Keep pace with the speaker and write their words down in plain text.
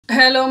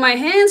Hello my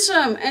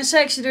handsome and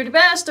sexy dirty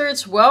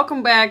bastards,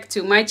 welcome back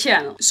to my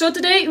channel. So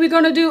today we're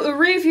gonna do a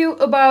review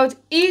about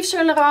Yves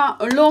Saint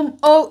Laurent L'Homme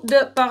Eau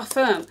de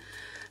Parfum,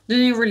 the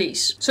new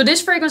release. So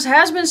this fragrance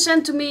has been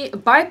sent to me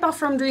by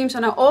Parfumdreams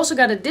and I also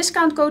got a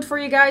discount code for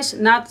you guys,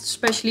 not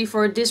especially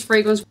for this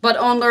fragrance, but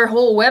on their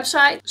whole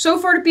website. So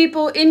for the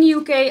people in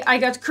UK, I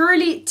got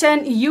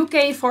Curly10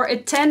 UK for a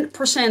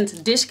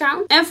 10%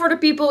 discount. And for the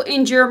people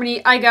in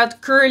Germany, I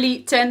got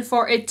Curly10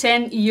 for a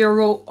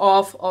 €10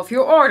 off of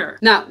your order.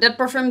 Now, that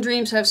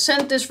Parfumdreams have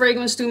sent this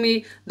fragrance to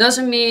me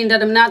doesn't mean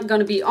that I'm not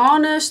gonna be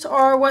honest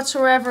or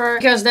whatsoever,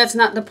 because that's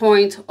not the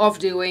point of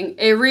doing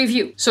a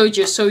review. So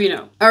just so you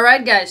know.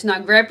 Alright guys, now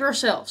grab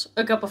yourselves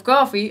a cup of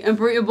coffee and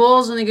put your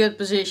balls in a good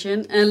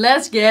position and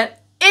let's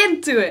get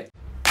into it.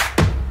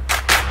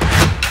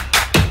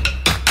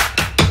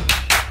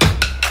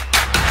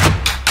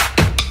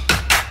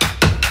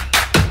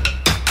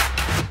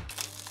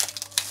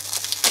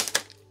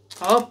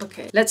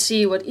 Okay, let's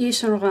see what Yves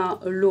Saint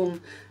Laurent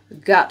L'Homme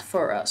got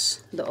for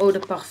us. The Eau de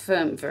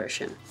Parfum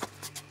version.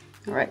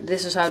 Alright,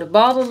 this is how the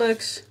bottle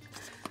looks.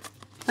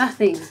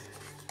 Nothing,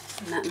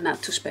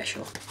 not too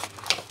special.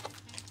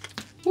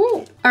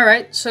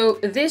 Alright, so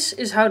this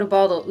is how the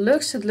bottle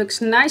looks. It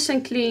looks nice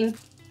and clean.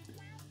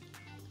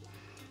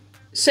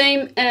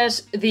 Same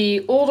as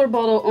the older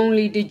bottle,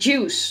 only the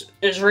juice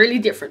is really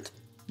different.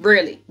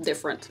 Really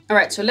different.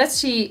 Alright, so let's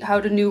see how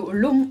the new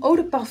L'Homme Eau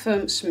de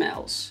Parfum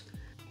smells.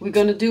 We're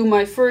gonna do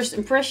my first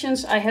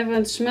impressions. I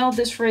haven't smelled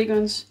this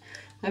fragrance.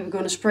 I'm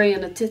gonna spray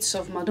on the tits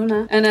of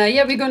Madonna. And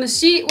yeah, we're gonna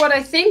see what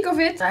I think of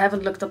it. I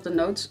haven't looked up the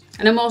notes.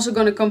 And I'm also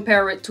gonna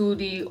compare it to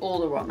the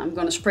older one. I'm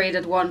gonna spray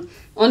that one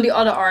on the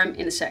other arm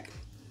in a sec.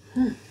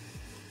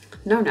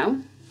 Now,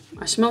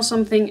 I smell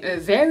something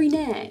very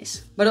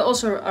nice. But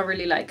I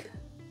really like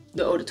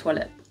the Eau de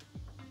Toilette.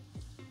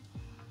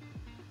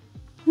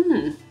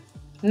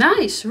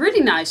 Nice,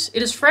 really nice.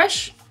 It is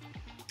fresh,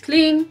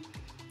 clean,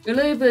 a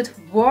little bit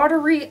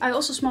watery. I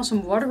also smell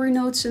some watery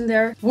notes in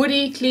there.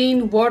 Woody,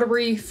 clean,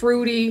 watery,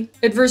 fruity.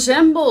 It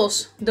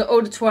resembles the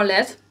Eau de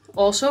Toilette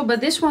also,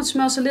 but this one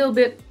smells a little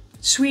bit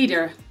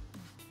sweeter.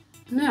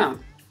 Yeah.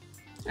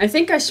 I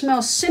think I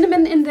smell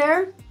cinnamon in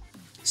there.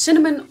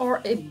 Cinnamon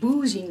or a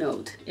boozy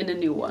note in the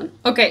new one.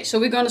 Okay, so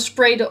we're gonna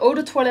spray the Eau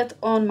de Toilette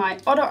on my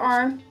other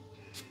arm.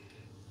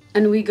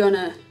 And we're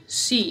gonna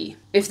see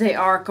if they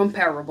are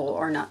comparable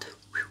or not.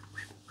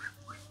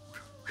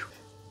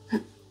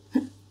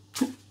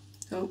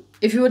 So,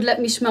 if you would let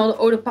me smell the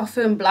Eau de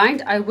Parfum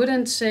blind, I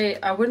wouldn't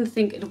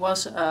think it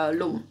was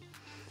L'Homme.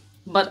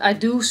 But I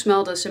do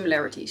smell the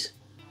similarities.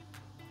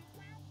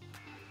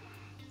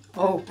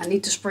 Oh, I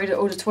need to spray the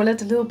Eau de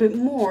Toilette a little bit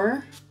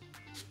more.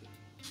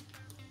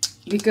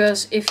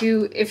 Because if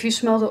you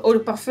smell the Eau de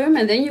Parfum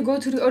and then you go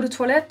to the Eau de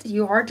Toilette,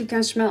 you hardly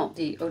can smell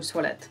the Eau de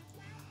Toilette.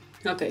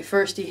 Okay,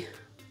 first the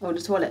Eau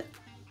de Toilette.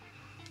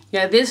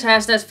 Yeah, this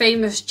has that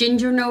famous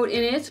ginger note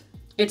in it.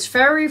 It's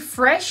very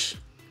fresh,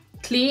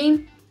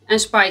 clean, and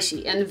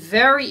spicy and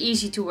very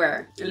easy to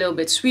wear. A little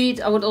bit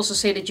sweet. I would also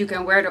say that you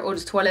can wear the Eau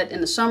de Toilette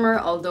in the summer,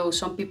 although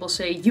some people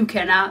say you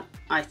cannot.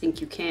 I think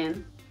you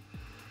can.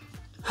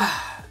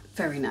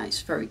 Very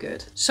nice, very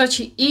good. Such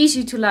an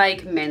easy to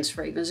like men's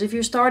fragrance. If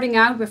you're starting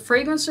out with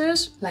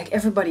fragrances, like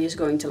everybody is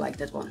going to like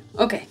that one.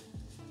 Okay,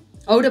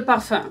 Eau de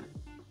Parfum.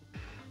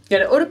 Yeah,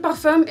 the Eau de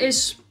Parfum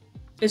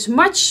is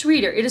much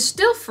sweeter. It is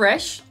still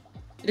fresh.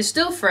 It is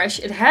still fresh.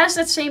 It has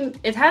that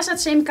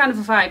same kind of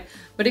a vibe.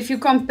 But if you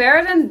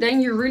compare them,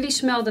 then you really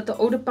smell that the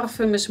Eau de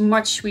Parfum is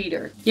much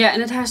sweeter. Yeah,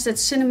 and it has that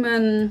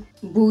cinnamon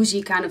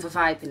boozy kind of a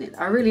vibe in it.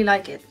 I really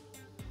like it.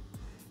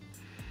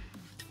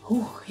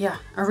 Oh yeah,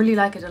 I really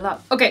like it a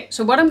lot. Okay,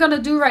 so what I'm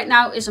gonna do right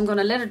now is I'm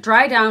gonna let it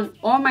dry down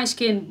on my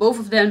skin, both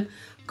of them.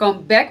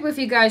 Come back with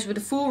you guys with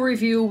a full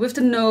review, with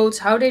the notes,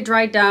 how they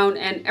dry down,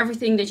 and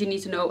everything that you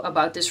need to know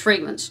about this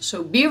fragrance.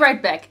 So be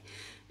right back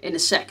in a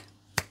sec.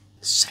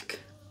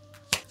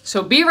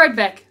 So be right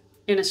back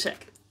in a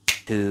sec.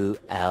 2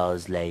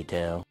 hours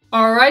later.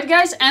 Alright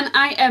guys, and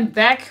I am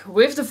back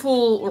with the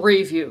full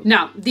review.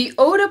 Now, the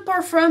Eau de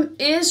Parfum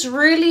is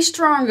really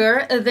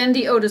stronger than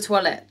the Eau de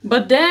Toilette.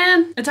 But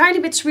then, a tiny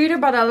bit sweeter,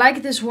 but I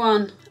like this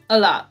one a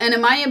lot. And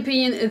in my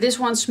opinion, this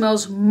one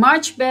smells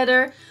much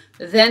better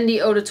than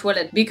the Eau de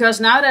Toilette. Because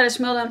now that I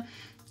smell them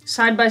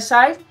side by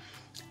side,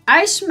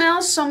 I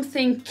smell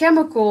something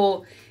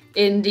chemical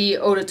in the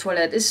Eau de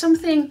Toilette. It's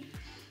something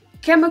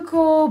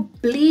chemical,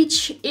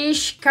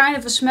 bleach-ish kind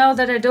of a smell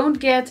that I don't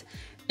get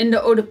in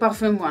the Eau de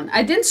Parfum one.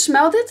 I didn't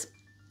smell it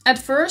at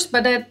first,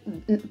 but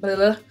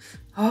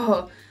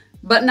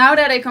but now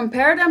that I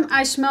compare them,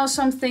 I smell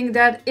something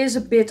that is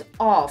a bit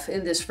off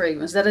in this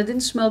fragrance that I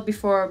didn't smell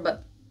before,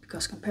 but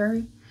because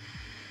comparing,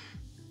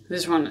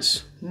 this one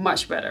is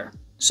much better.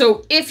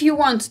 So if you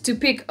want to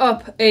pick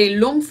up a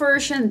L'Homme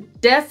version,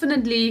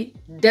 definitely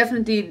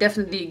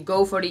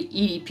go for the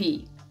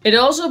EDP. It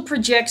also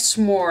projects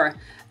more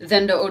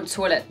than the Eau de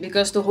Toilette,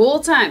 because the whole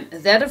time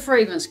that a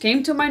fragrance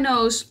came to my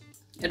nose,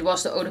 it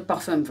was the Eau de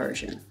Parfum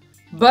version.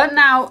 But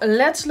now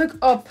let's look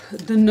up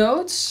the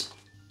notes,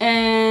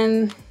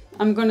 and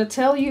I'm gonna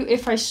tell you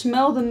if I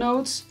smell the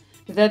notes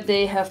that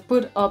they have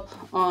put up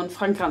on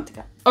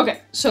Fragrantica.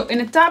 Okay, so in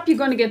the top you're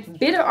gonna get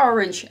bitter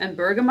orange and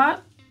bergamot.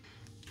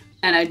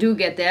 And I do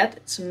get that,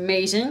 it's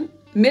amazing.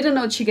 Middle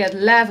notes you get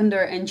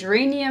lavender and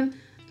geranium.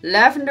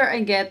 Lavender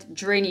I get,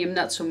 geranium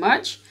not so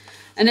much.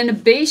 And in the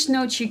base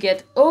notes you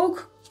get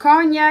oak,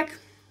 cognac,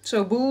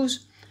 so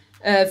booze,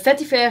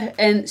 vetiver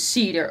and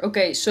cedar.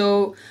 Okay,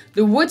 so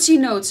the woodsy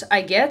notes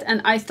I get,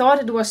 and I thought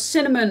it was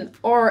cinnamon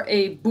or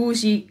a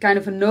boozy kind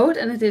of a note,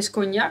 and it is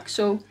cognac,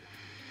 so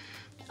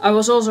I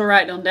was also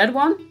right on that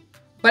one.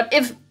 But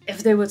if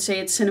they would say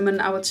it's cinnamon,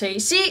 I would say,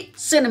 see,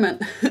 cinnamon.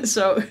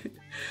 So,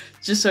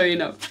 just so you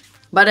know.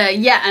 But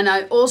yeah, and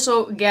I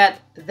also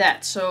get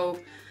that, so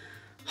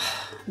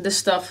this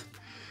stuff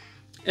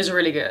is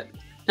really good.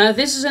 Now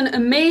this is an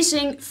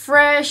amazing,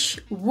 fresh,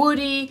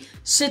 woody,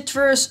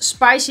 citrus,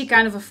 spicy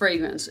kind of a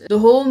fragrance. The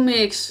whole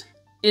mix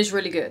is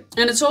really good.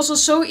 And it's also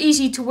so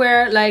easy to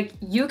wear, like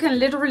you can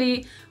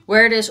literally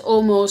wear this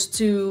almost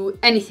to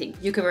anything.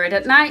 You can wear it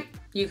at night,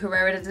 you can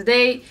wear it at the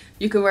day,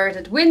 you can wear it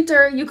at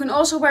winter, you can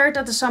also wear it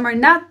at the summer,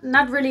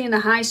 not really in the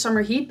high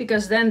summer heat,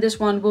 because then this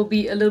one will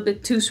be a little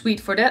bit too sweet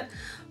for that.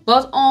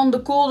 But on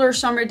the colder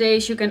summer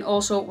days you can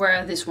also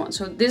wear this one.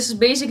 So this is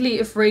basically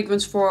a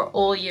fragrance for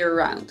all year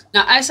round.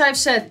 Now as I've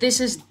said, this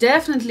is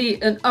definitely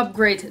an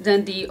upgrade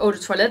than the Eau de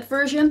Toilette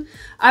version.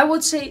 I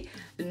would say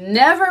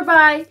never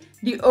buy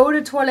the Eau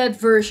de Toilette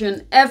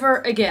version ever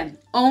again.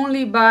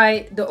 Only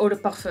buy the Eau de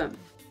Parfum.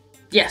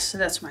 Yes,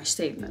 that's my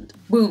statement.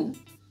 Boom.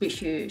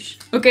 Bitches.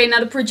 Okay, now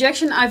the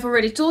projection I've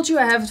already told you.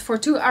 I have it for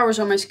 2 hours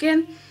on my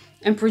skin.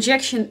 And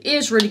projection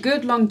is really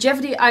good.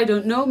 Longevity, I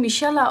don't know.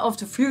 Michella of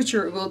the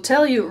future will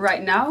tell you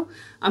right now.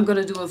 I'm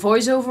gonna do a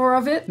voiceover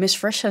of it. Miss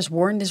Fresh has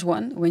worn this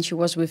one when she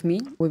was with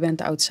me. We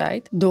went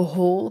outside. The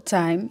whole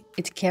time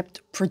it kept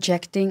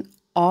projecting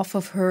off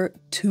of her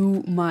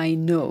to my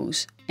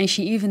nose. And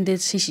she even did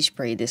sissy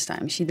spray this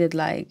time. She did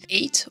like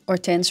 8 or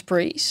 10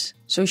 sprays.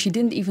 So she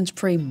didn't even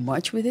spray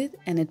much with it,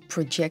 and it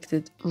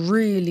projected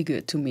really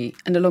good to me.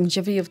 And the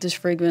longevity of this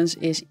fragrance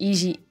is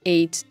easy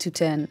 8 to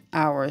 10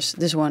 hours.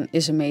 This one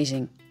is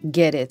amazing.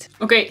 Get it.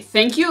 Okay,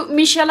 thank you,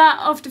 Michella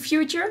of the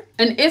future.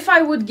 And if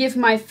I would give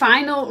my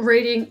final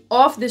rating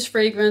of this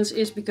fragrance,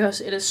 is because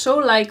it is so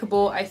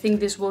likable. I think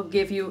this will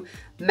give you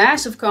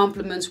massive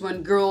compliments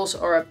when girls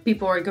or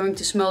people are going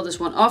to smell this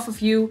one off of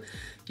you.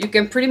 You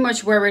can pretty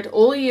much wear it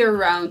all year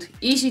round,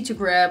 easy to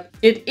grab.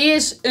 It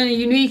is a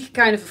unique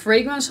kind of a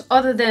fragrance.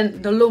 Other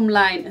than the L'Homme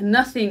line,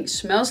 nothing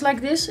smells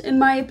like this in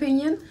my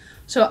opinion.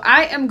 So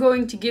I am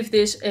going to give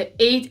this an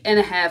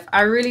 8.5.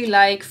 I really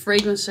like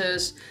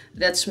fragrances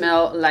that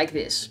smell like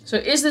this. So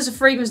is this a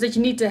fragrance that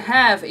you need to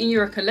have in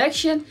your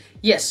collection?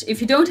 Yes, if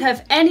you don't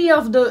have any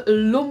of the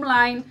L'Homme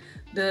line,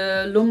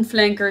 the L'Homme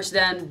flankers,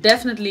 then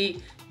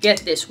definitely get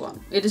this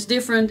one. It is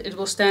different, it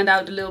will stand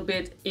out a little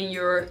bit in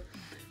your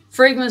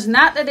fragrance.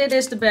 Not that it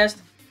is the best,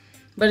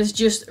 but it's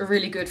just a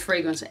really good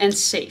fragrance and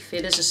safe.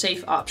 It is a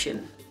safe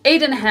option.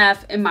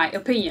 8.5 in my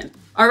opinion.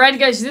 Alright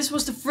guys, this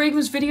was the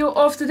fragrance video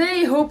of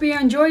today. Hope you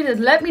enjoyed it.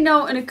 Let me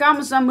know in the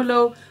comments down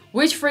below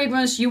which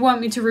fragrance you want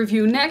me to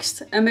review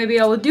next, and maybe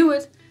I will do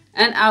it.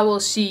 And I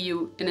will see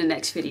you in the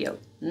next video.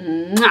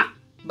 Mwah!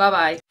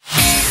 Bye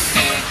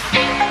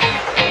bye.